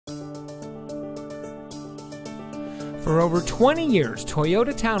For over 20 years,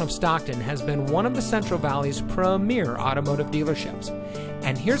 Toyota Town of Stockton has been one of the Central Valley's premier automotive dealerships.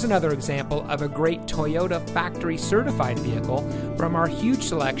 And here's another example of a great Toyota factory certified vehicle from our huge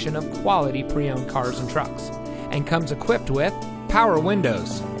selection of quality pre-owned cars and trucks. And comes equipped with power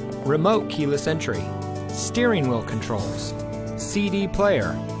windows, remote keyless entry, steering wheel controls, CD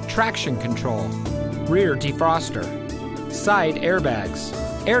player, traction control, rear defroster, side airbags,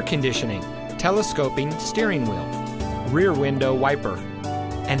 air conditioning, telescoping steering wheel, rear window wiper,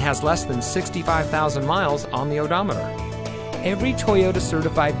 and has less than 65,000 miles on the odometer. Every Toyota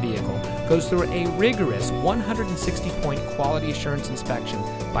certified vehicle goes through a rigorous 160-point quality assurance inspection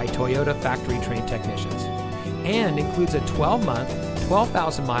by Toyota factory-trained technicians, and includes a 12-month,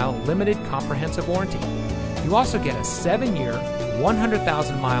 12,000-mile limited comprehensive warranty. You also get a 7-year,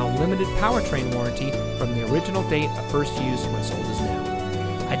 100,000-mile limited powertrain warranty from the original date of first use when sold as new.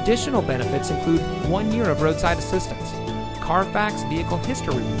 Additional benefits include 1 year of roadside assistance, Carfax vehicle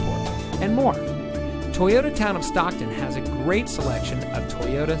history report, and more. Toyota Town of Stockton has a great selection of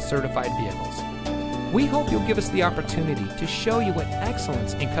Toyota certified vehicles. We hope you'll give us the opportunity to show you what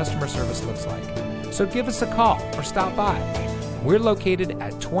excellence in customer service looks like. So give us a call or stop by. We're located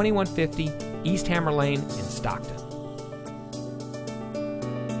at 2150 East Hammer Lane in Stockton.